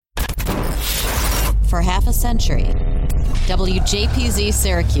For half a century, WJPZ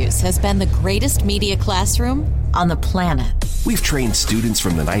Syracuse has been the greatest media classroom on the planet. We've trained students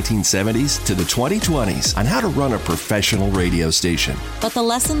from the 1970s to the 2020s on how to run a professional radio station. But the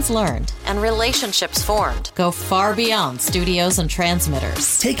lessons learned and relationships formed go far beyond studios and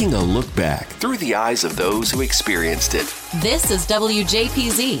transmitters. Taking a look back through the eyes of those who experienced it. This is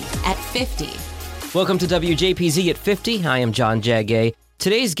WJPZ at 50. Welcome to WJPZ at 50. I am John Jagay.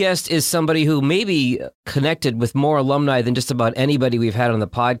 Today's guest is somebody who may be connected with more alumni than just about anybody we've had on the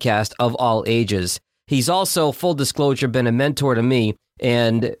podcast of all ages. He's also, full disclosure, been a mentor to me,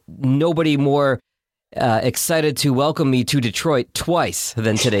 and nobody more excited to welcome me to Detroit twice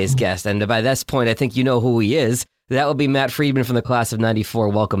than today's guest. And by this point, I think you know who he is. That would be Matt Friedman from the class of 94.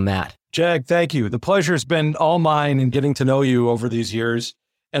 Welcome, Matt. Jag, thank you. The pleasure's been all mine in getting to know you over these years,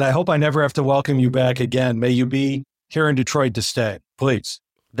 and I hope I never have to welcome you back again. May you be here in Detroit to stay, please.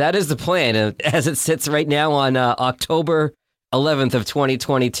 That is the plan, as it sits right now on October 11th of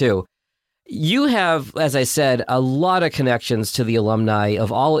 2022. You have, as I said, a lot of connections to the alumni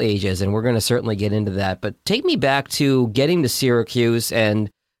of all ages, and we're going to certainly get into that. But take me back to getting to Syracuse and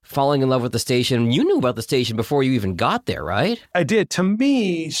falling in love with the station. You knew about the station before you even got there, right? I did. To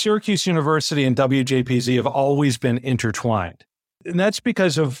me, Syracuse University and WJPZ have always been intertwined. And that's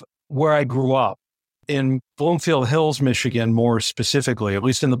because of where I grew up. In Bloomfield Hills, Michigan, more specifically, at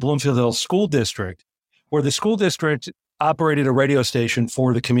least in the Bloomfield Hills School District, where the school district operated a radio station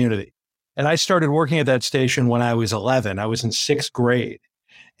for the community. And I started working at that station when I was 11. I was in sixth grade.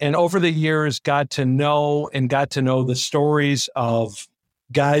 And over the years, got to know the stories of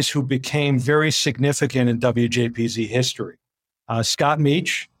guys who became very significant in WJPZ history. Scott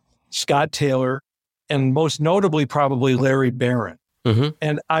Meach, Scott Taylor, and most notably probably Larry Barron. Mm-hmm.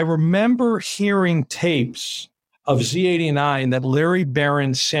 And I remember hearing tapes of Z89 that Larry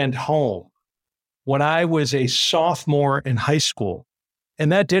Barron sent home when I was a sophomore in high school.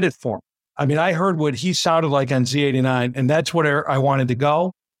 And that did it for me. I mean, I heard what he sounded like on Z89, and that's what I wanted to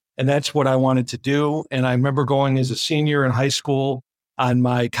go, and that's what I wanted to do. And I remember going as a senior in high school on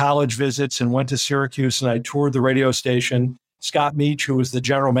my college visits and went to Syracuse, and I toured the radio station. Scott Meach, who was the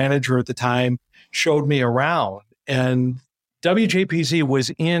general manager at the time, showed me around. And WJPZ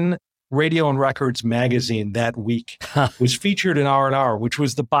was in Radio and Records magazine that week. Was featured in R&R, which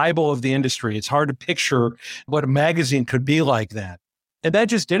was the Bible of the industry. It's hard to picture what a magazine could be like that. And that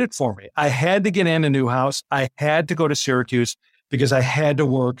just did it for me. I had to get in a Newhouse. I had to go to Syracuse because I had to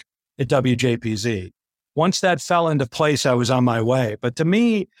work at WJPZ. Once that fell into place, I was on my way. But to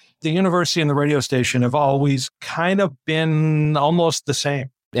me, the university and the radio station have always kind of been almost the same.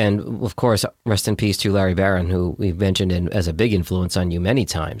 And of course, rest in peace to Larry Barron, who we've mentioned as a big influence on you many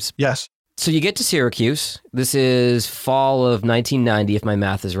times. Yes. So you get to Syracuse. This is fall of 1990, if my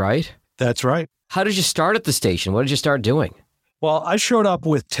math is right. That's right. How did you start at the station? What did you start doing? Well, I showed up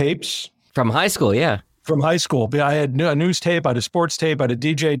with tapes. From high school, yeah. From high school. I had a news tape, I had a sports tape, I had a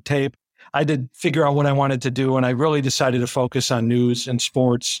DJ tape. I did figure out what I wanted to do, and I really decided to focus on news and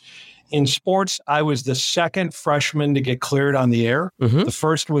sports. In sports, I was the second freshman to get cleared on the air. Mm-hmm. The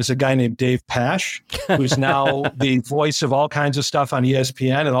first was a guy named Dave Pash, who's now the voice of all kinds of stuff on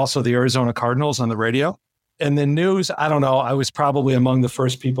ESPN and also the Arizona Cardinals on the radio. And the news, I don't know, I was probably among the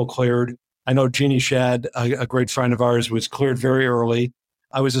first people cleared. I know Jeannie Shad, a great friend of ours, was cleared very early.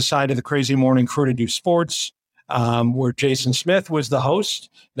 I was assigned to the Crazy Morning Crew to do sports, where Jason Smith was the host,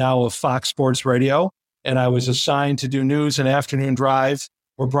 now of Fox Sports Radio. And I was assigned to do news and afternoon drive,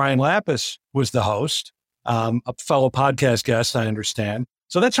 where Brian Lapis was the host, a fellow podcast guest, I understand.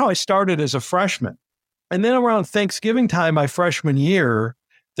 So that's how I started as a freshman. And then around Thanksgiving time, my freshman year,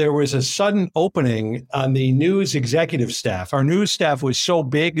 there was a sudden opening on the news executive staff. Our news staff was so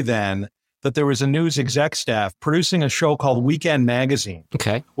big then that there was a news exec staff producing a show called Weekend Magazine,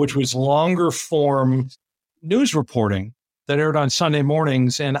 which was longer form news reporting that aired on Sunday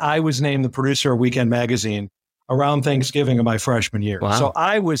mornings. And I was named the producer of Weekend Magazine around Thanksgiving of my freshman year. Wow. So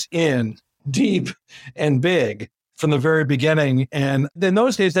I was in deep and big from the very beginning. And in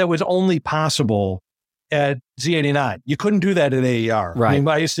those days, that was only possible at Z89. You couldn't do that at AER. Right. I mean,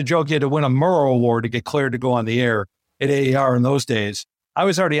 I used to joke you had to win a Murrow Award to get cleared to go on the air at AER in those days. I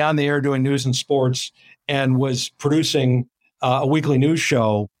was already on the air doing news and sports and was producing a weekly news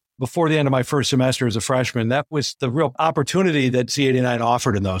show before the end of my first semester as a freshman. That was the real opportunity that Z89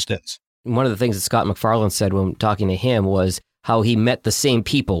 offered in those days. One of the things that Scott McFarland said when talking to him was how he met the same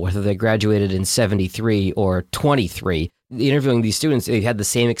people, whether they graduated in 73 or 23. Interviewing these students, they had the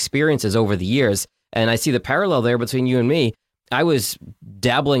same experiences over the years. And I see the parallel there between you and me. I was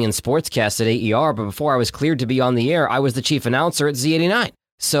dabbling in sportscasts at AER, but before I was cleared to be on the air, I was the chief announcer at Z89.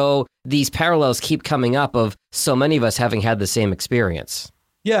 So these parallels keep coming up of so many of us having had the same experience.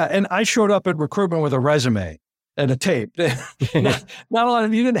 Yeah, and I showed up at recruitment with a resume and a tape. Not a lot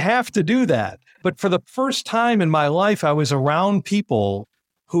of you didn't have to do that. But for the first time in my life, I was around people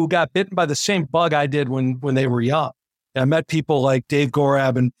who got bitten by the same bug I did when they were young. I met people like Dave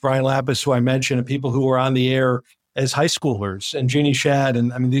Gorab and Brian Lapis, who I mentioned, and people who were on the air as high schoolers, and Jeannie Shad.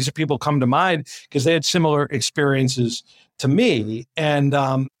 And I mean, these are people come to mind because they had similar experiences to me. And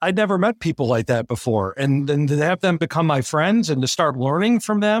I'd never met people like that before. And then to have them become my friends and to start learning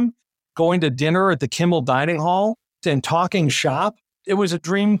from them, going to dinner at the Kimmel Dining Hall and talking shop, it was a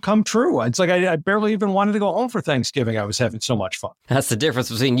dream come true. It's like I barely even wanted to go home for Thanksgiving. I was having so much fun. That's the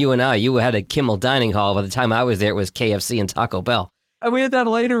difference between you and I. You had a Kimmel Dining Hall. By the time I was there, it was KFC and Taco Bell. We had that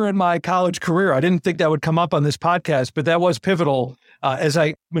later in my college career. I didn't think that would come up on this podcast, but that was pivotal as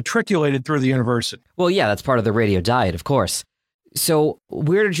I matriculated through the university. Well, yeah, that's part of the radio diet, of course. So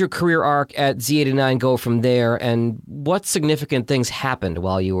where did your career arc at Z89 go from there, and what significant things happened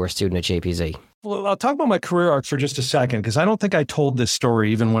while you were a student at JPZ? Well, I'll talk about my career arc for just a second, because I don't think I told this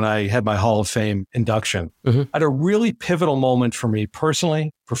story even when I had my Hall of Fame induction. I had a really pivotal moment for me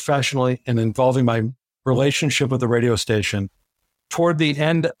personally, professionally, and involving my relationship with the radio station toward the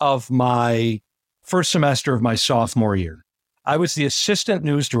end of my first semester of my sophomore year. I was the assistant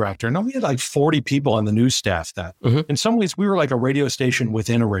news director. And we had like 40 people on the news staff then. In some ways, we were like a radio station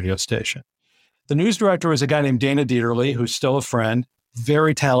within a radio station. The news director was a guy named Dana Dieterle, who's still a friend,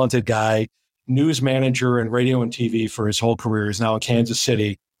 very talented guy, news manager in radio and TV for his whole career. He's now in Kansas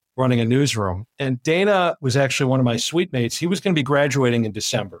City running a newsroom. And Dana was actually one of my suite mates. He was going to be graduating in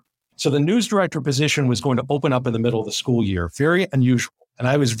December. So the news director position was going to open up in the middle of the school year, very unusual. And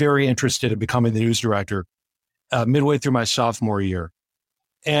I was very interested in becoming the news director midway through my sophomore year.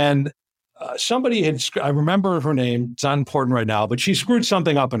 And somebody had, I remember her name, it's not important right now, but she screwed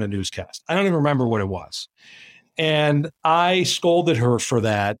something up in a newscast. I don't even remember what it was. And I scolded her for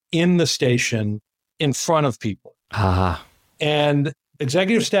that in the station in front of people. And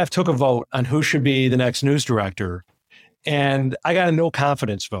executive staff took a vote on who should be the next news director. And I got a no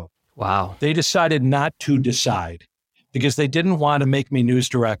confidence vote. Wow. They decided not to decide because they didn't want to make me news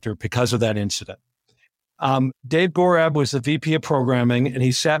director because of that incident. Dave Gorab was the VP of programming, and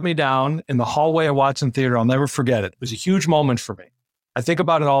he sat me down in the hallway of Watson Theater. I'll never forget it. It was a huge moment for me. I think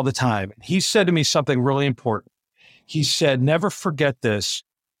about it all the time. He said to me something really important. He said, never forget this.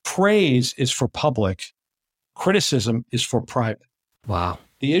 Praise is for public. Criticism is for private. Wow.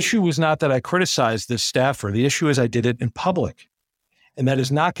 The issue was not that I criticized this staffer. The issue is I did it in public. And that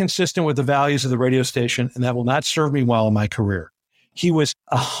is not consistent with the values of the radio station, and that will not serve me well in my career. He was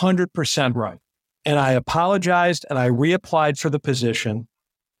 100% right. And I apologized and I reapplied for the position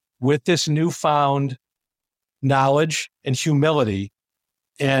with this newfound knowledge and humility.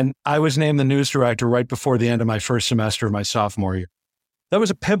 And I was named the news director right before the end of my first semester of my sophomore year. That was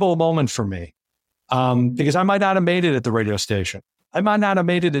a pivotal moment for me because I might not have made it at the radio station. I might not have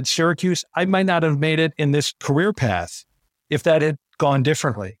made it at Syracuse. I might not have made it in this career path if that had gone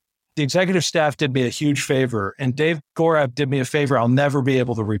differently. The executive staff did me a huge favor, and Dave Gorab did me a favor I'll never be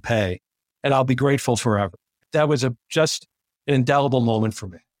able to repay, and I'll be grateful forever. That was just an indelible moment for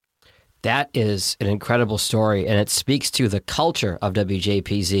me. That is an incredible story, and it speaks to the culture of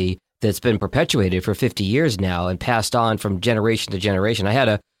WJPZ that's been perpetuated for 50 years now and passed on from generation to generation. I had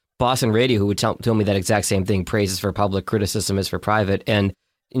a boss in radio who would tell me that exact same thing. Praise is for public, criticism is for private. And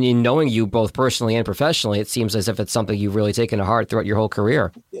in knowing you both personally and professionally, it seems as if it's something you've really taken to heart throughout your whole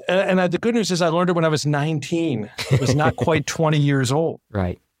career. And the good news is I learned it when I was 19. I was not quite 20 years old.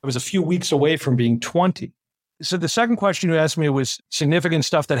 Right. I was a few weeks away from being 20. So the second question you asked me was significant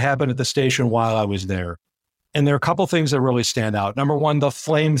stuff that happened at the station while I was there. And there are a couple things that really stand out. Number one, the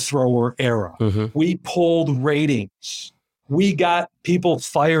flamethrower era. We pulled ratings. We got people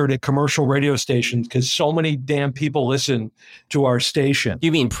fired at commercial radio stations because so many damn people listen to our station.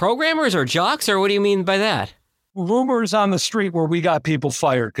 You mean programmers or jocks, or what do you mean by that? Rumors on the street where we got people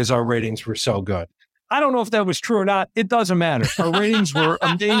fired because our ratings were so good. I don't know if that was true or not. It doesn't matter. Our ratings were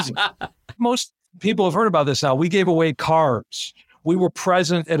amazing. Most people have heard about this now. We gave away cars. We were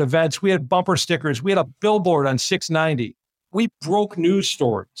present at events. We had bumper stickers. We had a billboard on 690. We broke news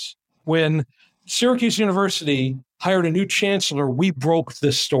stories. When Syracuse University hired a new chancellor, we broke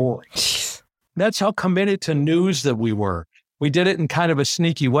the story. That's how committed to news that we were. We did it in kind of a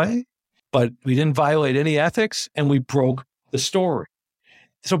sneaky way, but we didn't violate any ethics, and we broke the story.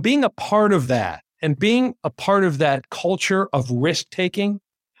 So being a part of that, and being a part of that culture of risk-taking,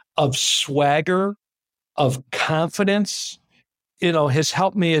 of swagger, of confidence, has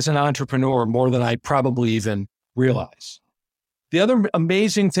helped me as an entrepreneur more than I probably even realize. The other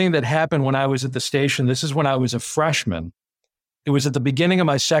amazing thing that happened when I was at the station, this is when I was a freshman. It was at the beginning of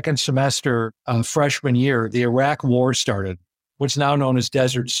my second semester, freshman year. The Iraq War started, what's now known as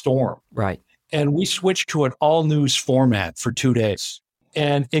Desert Storm. Right. And we switched to an all-news format for 2 days.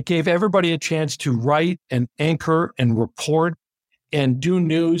 And it gave everybody a chance to write and anchor and report and do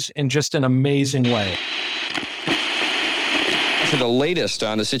news in just an amazing way. For the latest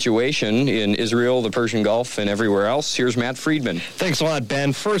on the situation in Israel, the Persian Gulf, and everywhere else, here's Matt Friedman. Thanks a lot,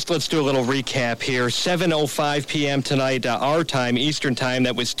 Ben. First, let's do a little recap here. 7:05 p.m. tonight, our time, Eastern time.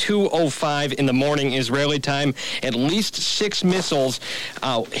 That was 2:05 in the morning, Israeli time. At least 6 missiles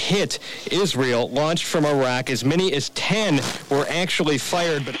hit Israel, launched from Iraq. As many as 10 were actually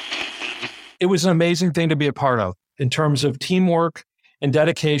fired. But it was an amazing thing to be a part of in terms of teamwork and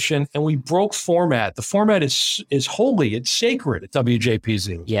dedication, and we broke format. The format is holy, it's sacred at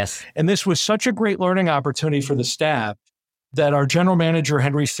WJPZ. Yes. And this was such a great learning opportunity for the staff that our general manager,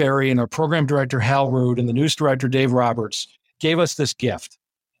 Henry Ferry, and our program director, Hal Rood, and the news director, Dave Roberts, gave us this gift.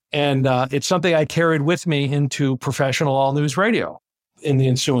 And it's something I carried with me into professional all-news radio in the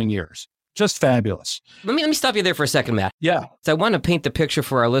ensuing years. Just fabulous. Let me stop you there for a second, Matt. Yeah. So I want to paint the picture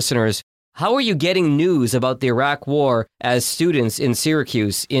for our listeners. How are you getting news about the Iraq War as students in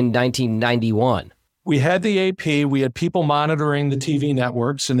Syracuse in 1991? We had the AP, we had people monitoring the TV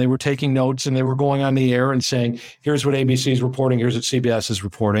networks, and they were taking notes, and they were going on the air and saying, here's what ABC is reporting, here's what CBS is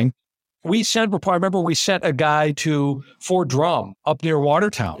reporting. I remember we sent a guy to Fort Drum up near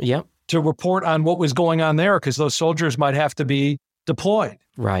Watertown to report on what was going on there, because those soldiers might have to be deployed.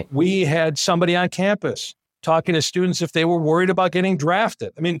 Right. We had somebody on campus talking to students if they were worried about getting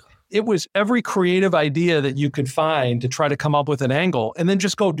drafted. I mean, it was every creative idea that you could find to try to come up with an angle and then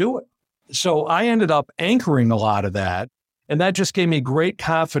just go do it. So I ended up anchoring a lot of that. And that just gave me great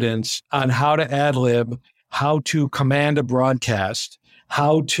confidence on how to ad lib, how to command a broadcast,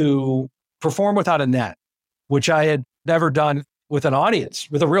 how to perform without a net, which I had never done with an audience,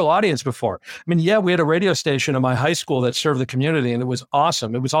 with a real audience before. I mean, yeah, we had a radio station in my high school that served the community, and it was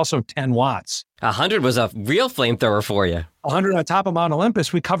awesome. It was also 10 watts. 100 was a real flamethrower for you. 100 on top of Mount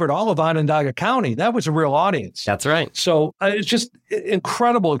Olympus. We covered all of Onondaga County. That was a real audience. That's right. So it's just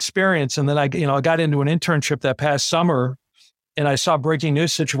incredible experience. And then I got into an internship that past summer, and I saw breaking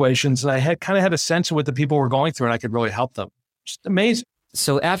news situations, and I had a sense of what the people were going through, and I could really help them. Just amazing.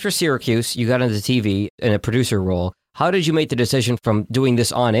 So after Syracuse, you got into TV in a producer role. How did you make the decision from doing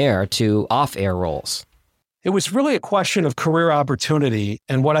this on air to off air roles? It was really a question of career opportunity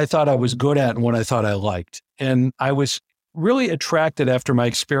and what I thought I was good at and what I thought I liked. And I was really attracted after my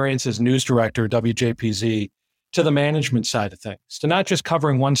experience as news director at WJPZ to the management side of things, to not just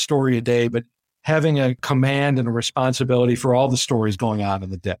covering one story a day, but having a command and a responsibility for all the stories going on in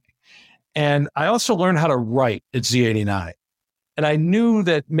the day. And I also learned how to write at Z89. And I knew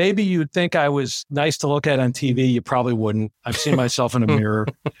that maybe you'd think I was nice to look at on TV. You probably wouldn't. I've seen myself in a mirror.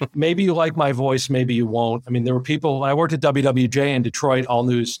 Maybe you like my voice. Maybe you won't. I mean, there were people, I worked at WWJ in Detroit, all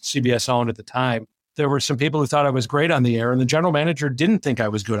news, CBS owned at the time. There were some people who thought I was great on the air, and the general manager didn't think I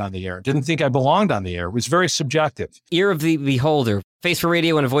was good on the air, didn't think I belonged on the air. It was very subjective. Ear of the beholder, face for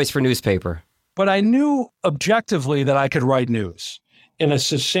radio and a voice for newspaper. But I knew objectively that I could write news in a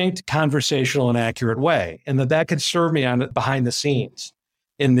succinct, conversational, and accurate way, and that could serve me on behind the scenes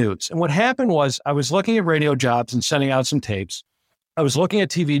in news. And what happened was I was looking at radio jobs and sending out some tapes. I was looking at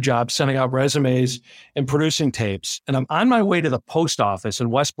TV jobs, sending out resumes and producing tapes. And I'm on my way to the post office in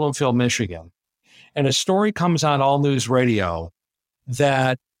West Bloomfield, Michigan. And a story comes on All News Radio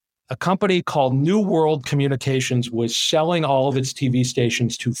that a company called New World Communications was selling all of its TV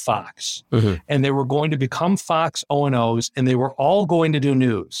stations to Fox. Mm-hmm. And they were going to become Fox O&Os, and they were all going to do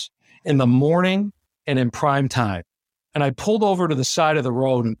news in the morning and in prime time. And I pulled over to the side of the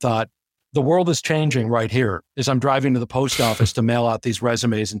road and thought, the world is changing right here as I'm driving to the post office to mail out these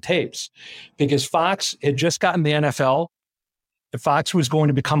resumes and tapes. Because Fox had just gotten the NFL. Fox was going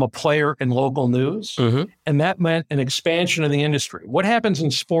to become a player in local news, and that meant an expansion of the industry. What happens in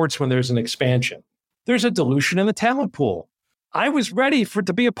sports when there's an expansion? There's a dilution in the talent pool. I was ready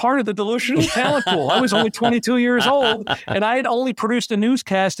to be a part of the dilution of the talent pool. I was only 22 years old, and I had only produced a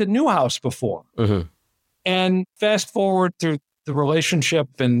newscast at Newhouse before. And fast forward through the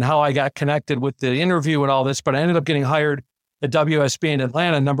relationship and how I got connected with the interview and all this, but I ended up getting hired at WSB in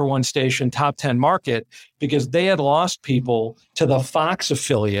Atlanta, #1 station, top 10 market, because they had lost people to the Fox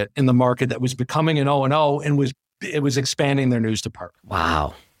affiliate in the market that was becoming an O&O and it was expanding their news department.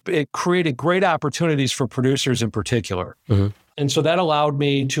 Wow. It created great opportunities for producers in particular. And so that allowed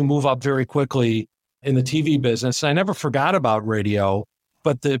me to move up very quickly in the TV business. And I never forgot about radio,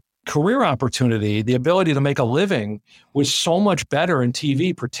 but the career opportunity, the ability to make a living was so much better in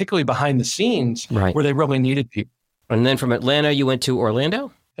TV, particularly behind the scenes, Right. where they really needed people. And then from Atlanta, you went to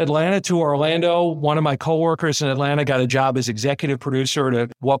Orlando? Atlanta to Orlando. One of my coworkers in Atlanta got a job as executive producer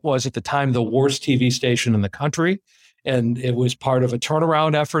at what was at the time the worst TV station in the country. And it was part of a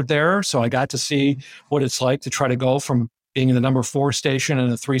turnaround effort there. So I got to see what it's like to try to go from being in the number 4 station in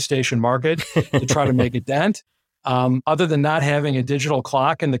a 3-station market to try to make a dent. Other than not having a digital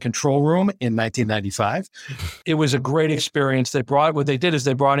clock in the control room in 1995, it was a great experience. What they did is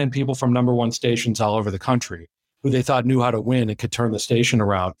they brought in people from number 1 stations all over the country who they thought knew how to win and could turn the station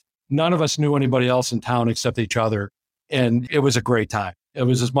around. None of us knew anybody else in town except each other. And it was a great time. It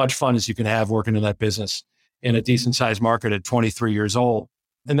was as much fun as you can have working in that business in a decent sized market at 23 years old.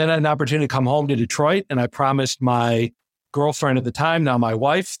 And then I had an opportunity to come home to Detroit. And I promised my girlfriend at the time, now my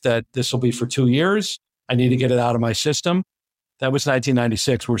wife, that this will be for 2 years. I need to get it out of my system. That was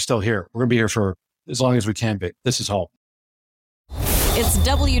 1996. We're still here. We're going to be here for as long as we can be. This is home. It's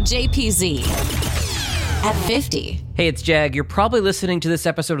WJPZ at 50. Hey, it's Jag. You're probably listening to this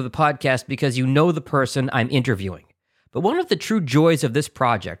episode of the podcast because you know the person I'm interviewing. But one of the true joys of this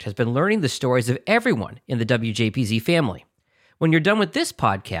project has been learning the stories of everyone in the WJPZ family. When you're done with this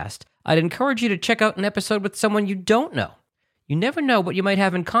podcast, I'd encourage you to check out an episode with someone you don't know. You never know what you might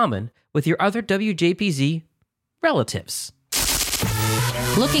have in common with your other WJPZ relatives.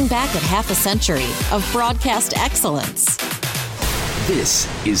 Looking back at half a century of broadcast excellence. This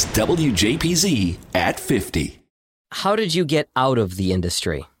is WJPZ at 50. How did you get out of the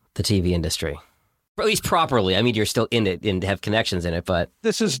industry, the TV industry? Or at least properly. I mean, you're still in it and have connections in it, but...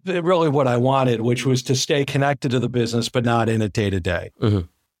 This is really what I wanted, which was to stay connected to the business, but not in it day to day.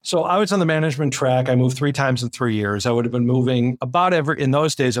 So I was on the management track. I moved 3 times in 3 years. I would have been moving about every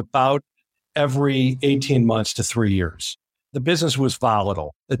 18 months to 3 years. The business was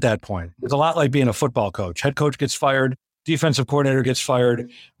volatile at that point. It's a lot like being a football coach. Head coach gets fired, defensive coordinator gets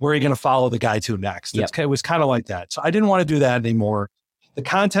fired. Where are you going to follow the guy to next? Yep. It was kind of like that. So I didn't want to do that anymore. The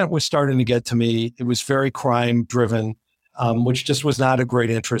content was starting to get to me. It was very crime driven, which just was not a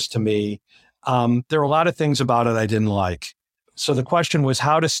great interest to me. There were a lot of things about it I didn't like. So the question was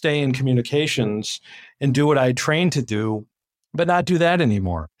how to stay in communications and do what I trained to do, but not do that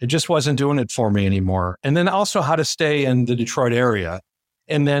anymore. It just wasn't doing it for me anymore. And then also how to stay in the Detroit area.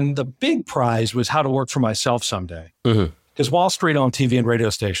 And then the big prize was how to work for myself someday. Because Wall Street owned TV and radio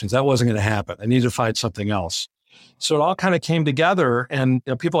stations. That wasn't going to happen. I needed to find something else. So it all kind of came together. And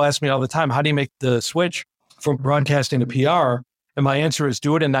people ask me all the time, how do you make the switch from broadcasting to PR? And my answer is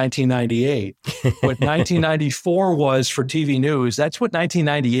do it in 1998. What 1994 was for TV news, that's what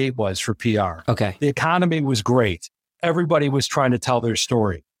 1998 was for PR. Okay. The economy was great. Everybody was trying to tell their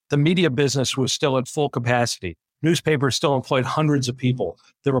story. The media business was still at full capacity. Newspapers still employed hundreds of people.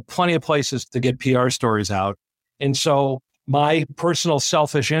 There were plenty of places to get PR stories out. And so my personal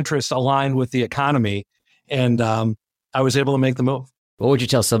selfish interests aligned with the economy, and I was able to make the move. What would you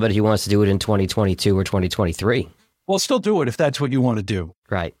tell somebody who wants to do it in 2022 or 2023? Well, still do it if that's what you want to do.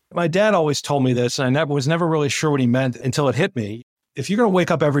 Right. My dad always told me this, and I was never really sure what he meant until it hit me. If you're going to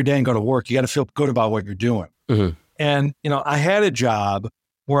wake up every day and go to work, you got to feel good about what you're doing. And, I had a job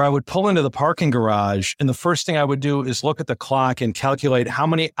where I would pull into the parking garage, and the first thing I would do is look at the clock and calculate how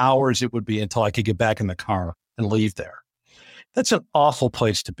many hours it would be until I could get back in the car and leave there. That's an awful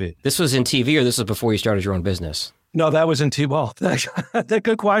place to be. This was in TV, or this was before you started your own business? No, that was in TV. Well, that's a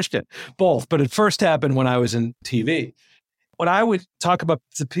good question. Both. But it first happened when I was in TV. What I would talk about,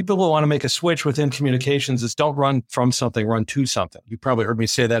 the people who want to make a switch within communications is don't run from something, run to something. You probably heard me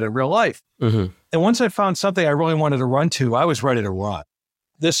say that in real life. And once I found something I really wanted to run to, I was ready to run.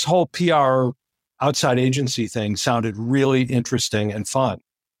 This whole PR outside agency thing sounded really interesting and fun.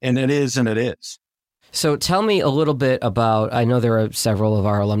 And it is, and it is. So tell me a little bit about, I know there are several of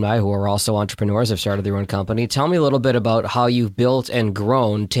our alumni who are also entrepreneurs, have started their own company. Tell me a little bit about how you've built and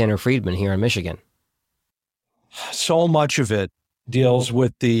grown Tanner Friedman here in Michigan. So much of it deals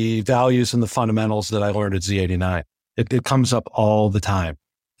with the values and the fundamentals that I learned at Z89. It comes up all the time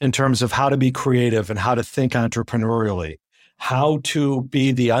in terms of how to be creative and how to think entrepreneurially, how to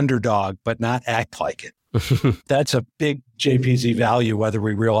be the underdog, but not act like it. That's a big JPZ value, whether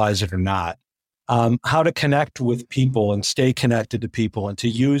we realize it or not. How to connect with people and stay connected to people and to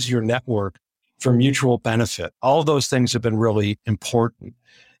use your network for mutual benefit. All of those things have been really important.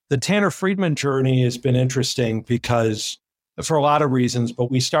 The Tanner Friedman journey has been interesting because for a lot of reasons, but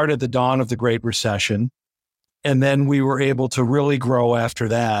we started the dawn of the Great Recession, and then we were able to really grow after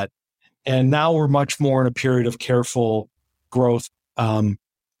that. And now we're much more in a period of careful growth.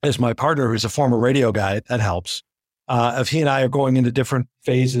 As my partner, who's a former radio guy, that helps. of he and I are going into different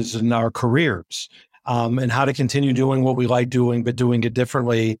phases in our careers, and how to continue doing what we like doing, but doing it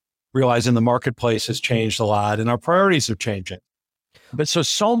differently, realizing the marketplace has changed a lot and our priorities are changing. But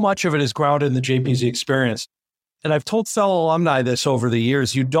so much of it is grounded in the JPZ experience. And I've told fellow alumni this over the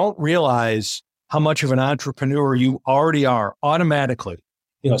years, you don't realize how much of an entrepreneur you already are automatically,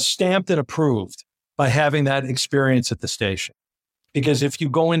 stamped and approved by having that experience at the station. Because if you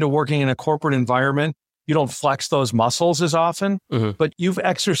go into working in a corporate environment, you don't flex those muscles as often, but you've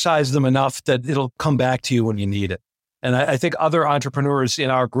exercised them enough that it'll come back to you when you need it. And I think other entrepreneurs in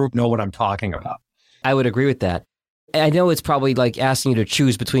our group know what I'm talking about. I would agree with that. I know it's probably like asking you to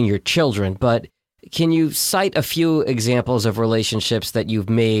choose between your children, but can you cite a few examples of relationships that you've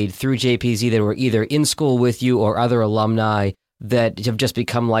made through JPZ that were either in school with you or other alumni that have just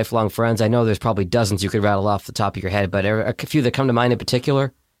become lifelong friends? I know there's probably dozens you could rattle off the top of your head, but are a few that come to mind in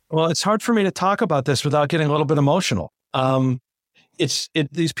particular? Well, it's hard for me to talk about this without getting a little bit emotional.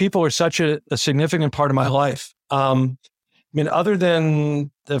 These people are such a significant part of my life. Other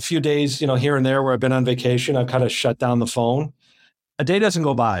than the few days, here and there where I've been on vacation, I've kind of shut down the phone. A day doesn't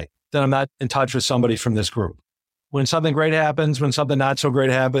go by that I'm not in touch with somebody from this group. When something great happens, when something not so great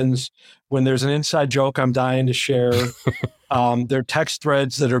happens, when there's an inside joke I'm dying to share, there are text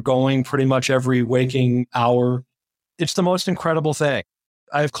threads that are going pretty much every waking hour. It's the most incredible thing.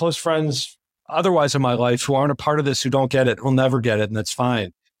 I have close friends otherwise in my life who aren't a part of this, who don't get it, who'll never get it, and that's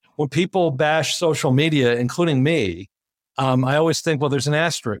fine. When people bash social media, including me, I always think, well, there's an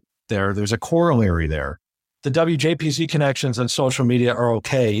asterisk there. There's a corollary there. The WJPZ connections on social media are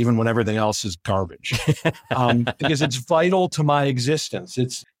okay, even when everything else is garbage, because it's vital to my existence.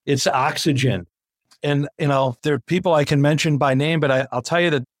 It's oxygen. And, there are people I can mention by name, but I'll tell you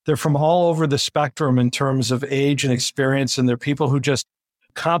that they're from all over the spectrum in terms of age and experience. And they're people who just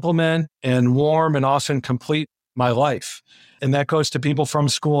compliment and warm and often complete my life. And that goes to people from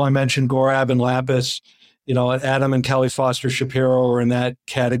school. I mentioned Gorab and Lapis, Adam and Kelly Foster Shapiro are in that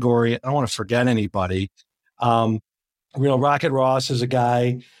category. I don't want to forget anybody. Rocket Ross is a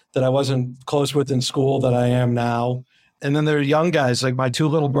guy that I wasn't close with in school that I am now. And then there are young guys like my two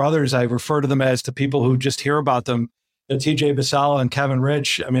little brothers. I refer to them as the people who just hear about them. TJ Basala and Kevin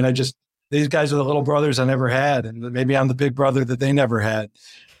Rich. These guys are the little brothers I never had. And maybe I'm the big brother that they never had.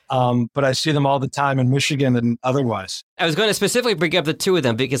 But I see them all the time in Michigan and otherwise. I was going to specifically bring up the two of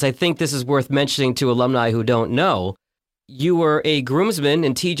them because I think this is worth mentioning to alumni who don't know. You were a groomsman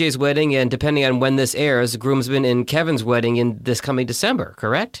in TJ's wedding, and depending on when this airs, groomsman in Kevin's wedding in this coming December,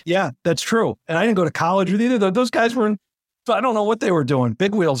 correct? Yeah, that's true. And I didn't go to college with either. Those guys were I don't know what they were doing,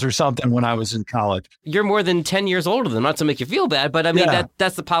 big wheels or something when I was in college. You're more than 10 years older than them, not to make you feel bad, but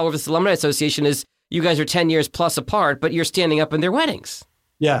that's the power of this alumni association is you guys are 10 years plus apart, but you're standing up in their weddings.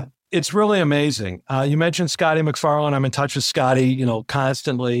 Yeah, it's really amazing. You mentioned Scotty McFarland. I'm in touch with Scotty,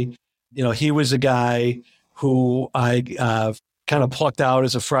 constantly. He was a guy who I kind of plucked out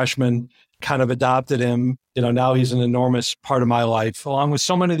as a freshman, kind of adopted him. Now he's an enormous part of my life, along with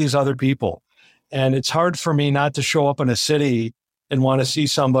so many of these other people. And it's hard for me not to show up in a city and want to see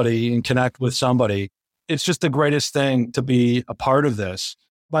somebody and connect with somebody. It's just the greatest thing to be a part of this.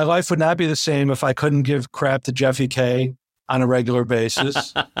 My life would not be the same if I couldn't give crap to Jeffy K on a regular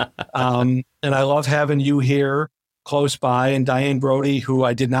basis. And I love having you here close by, and Diane Brody, who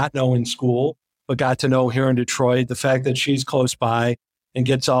I did not know in school, but got to know here in Detroit. The fact that she's close by and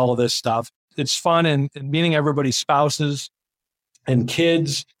gets all of this stuff. It's fun and meeting everybody's spouses and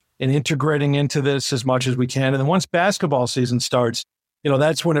kids and integrating into this as much as we can. And then once basketball season starts,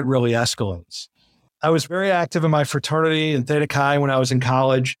 that's when it really escalates. I was very active in my fraternity in Theta Chi when I was in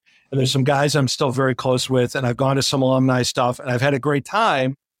college. And there's some guys I'm still very close with. And I've gone to some alumni stuff and I've had a great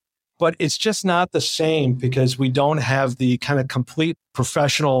time. But it's just not the same because we don't have the kind of complete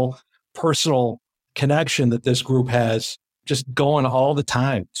professional, personal connection that this group has just going all the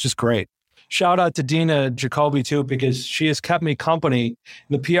time. It's just great. Shout out to Dina Jacoby too, because she has kept me company.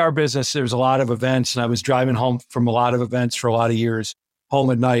 In the PR business, there's a lot of events, and I was driving home from a lot of events for a lot of years, home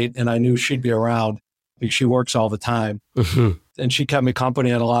at night, and I knew she'd be around because she works all the time. Mm-hmm. And she kept me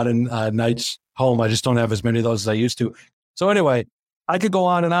company on a lot of nights home. I just don't have as many of those as I used to. So anyway, I could go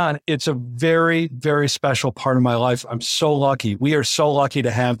on and on. It's a very, very special part of my life. I'm so lucky. We are so lucky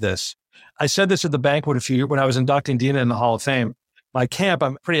to have this. I said this at the banquet when I was inducting Dina in the Hall of Fame. My camp,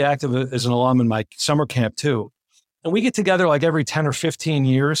 I'm pretty active as an alum in my summer camp too. And we get together like every 10 or 15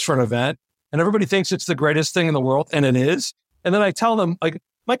 years for an event. And everybody thinks it's the greatest thing in the world. And it is. And then I tell them, like,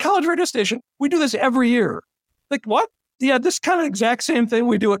 my college radio station, we do this every year. Like, what? Yeah, this kind of exact same thing.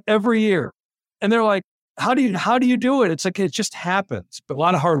 We do it every year. And they're like, how do you do it? It's like, it just happens. But a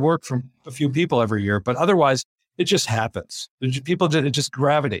lot of hard work from a few people every year. But otherwise, It just happens. It just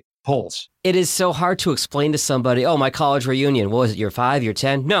gravitate, pulls. It is so hard to explain to somebody, oh, my college reunion, what was it, year 5, year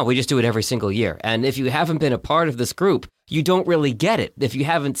 10? No, we just do it every single year. And if you haven't been a part of this group, you don't really get it. If you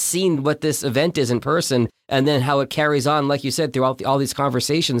haven't seen what this event is in person and then how it carries on, like you said, throughout all these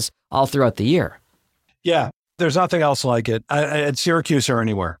conversations all throughout the year. Yeah, there's nothing else like it at Syracuse or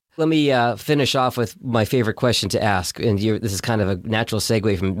anywhere. Let me finish off with my favorite question to ask. And this is kind of a natural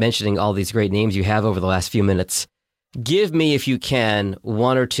segue from mentioning all these great names you have over the last few minutes. Give me, if you can,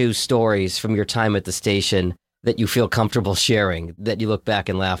 1 or 2 stories from your time at the station that you feel comfortable sharing, that you look back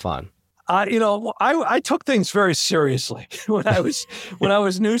and laugh on. I took things very seriously when I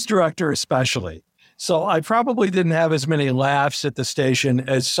was news director, especially. So I probably didn't have as many laughs at the station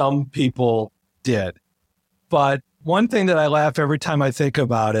as some people did. But one thing that I laugh every time I think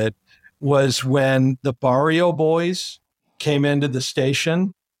about it was when the Barrio Boys came into the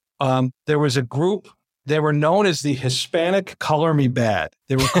station. There was a group. They were known as the Hispanic Color Me Bad.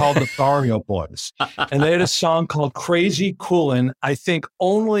 They were called the Barrio Boys. And they had a song called Crazy Coolin'. I think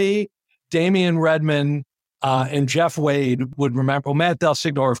only Damian Redman and Jeff Wade would remember. Well, Matt Del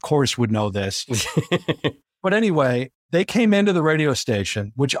Signor, of course, would know this. But anyway, they came into the radio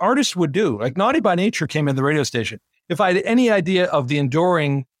station, which artists would do. Like Naughty by Nature came in the radio station. If I had any idea of the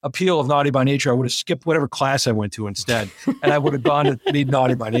enduring appeal of Naughty by Nature, I would have skipped whatever class I went to instead. And I would have gone to meet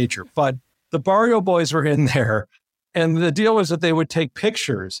Naughty by Nature. But the Barrio Boys were in there, and the deal was that they would take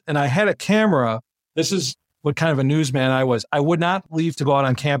pictures, and I had a camera. This is what kind of a newsman I was. I would not leave to go out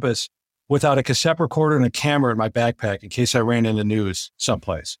on campus without a cassette recorder and a camera in my backpack in case I ran into news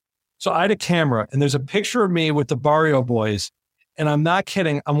someplace. So I had a camera, and there's a picture of me with the Barrio Boys, and I'm not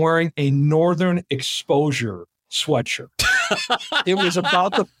kidding. I'm wearing a Northern Exposure sweatshirt. It was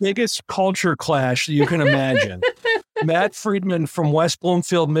about the biggest culture clash that you can imagine. Matt Friedman from West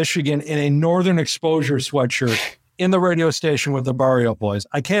Bloomfield, Michigan, in a Northern Exposure sweatshirt in the radio station with the Barrio Boys.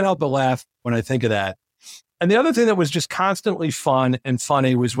 I can't help but laugh when I think of that. And the other thing that was just constantly fun and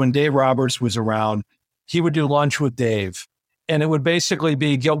funny was when Dave Roberts was around, he would do Lunch with Dave. And it would basically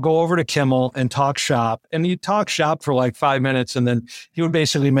be, he'll go over to Kimmel and talk shop. And he'd talk shop for like 5 minutes. And then he would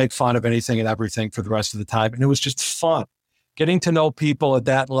basically make fun of anything and everything for the rest of the time. And it was just fun. Getting to know people at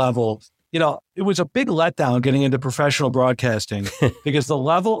that level, it was a big letdown getting into professional broadcasting because the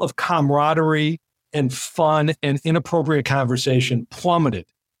level of camaraderie and fun and inappropriate conversation plummeted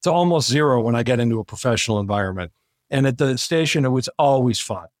to almost zero when I get into a professional environment. And at the station, it was always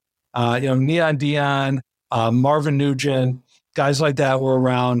fun. Neon Dion, Marvin Nugent, guys like that were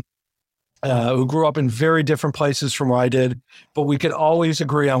around who grew up in very different places from where I did, but we could always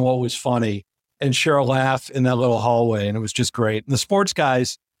agree on what was funny and share a laugh in that little hallway. And it was just great. And the sports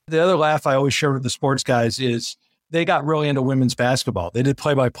guys, the other laugh I always share with the sports guys is they got really into women's basketball. They did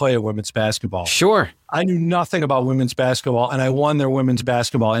play-by-play of women's basketball. Sure. I knew nothing about women's basketball, and I won their women's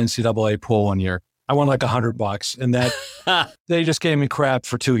basketball NCAA pool one year. I won like $100, and that they just gave me crap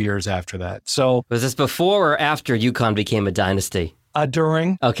for 2 years after that. So was this before or after UConn became a dynasty?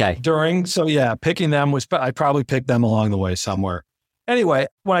 During. Okay. During. So yeah, picking them I probably picked them along the way somewhere. Anyway,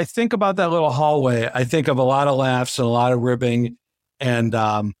 when I think about that little hallway, I think of a lot of laughs and a lot of ribbing, and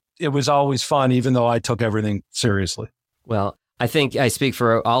it was always fun, even though I took everything seriously. Well, I think I speak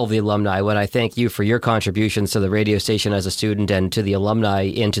for all of the alumni when I thank you for your contributions to the radio station as a student and to the alumni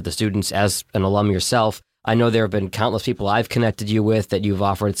and to the students as an alum yourself. I know there have been countless people I've connected you with that you've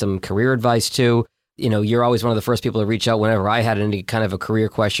offered some career advice to. You're always one of the first people to reach out whenever I had any kind of a career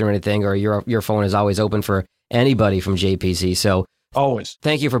question or anything, or your phone is always open for anybody from JPZ. So always.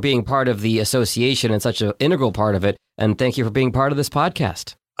 Thank you for being part of the association and such an integral part of it. And thank you for being part of this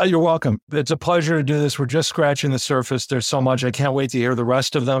podcast. You're welcome. It's a pleasure to do this. We're just scratching the surface. There's so much. I can't wait to hear the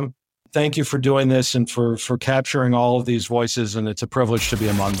rest of them. Thank you for doing this and for capturing all of these voices. And it's a privilege to be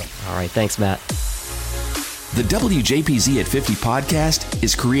among them. All right. Thanks, Matt. The WJPZ at 50 podcast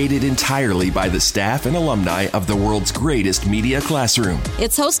is created entirely by the staff and alumni of the world's greatest media classroom.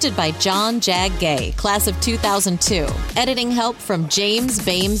 It's hosted by John Jag Gay, class of 2002. Editing help from James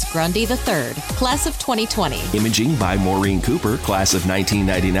Bames Grundy III, class of 2020. Imaging by Maureen Cooper, class of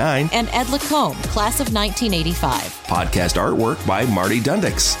 1999. And Ed Lacombe, class of 1985. Podcast artwork by Marty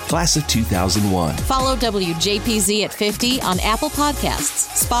Dundix, class of 2001. Follow WJPZ at 50 on Apple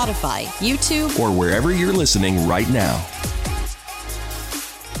Podcasts, Spotify, YouTube, or wherever you're listening right now.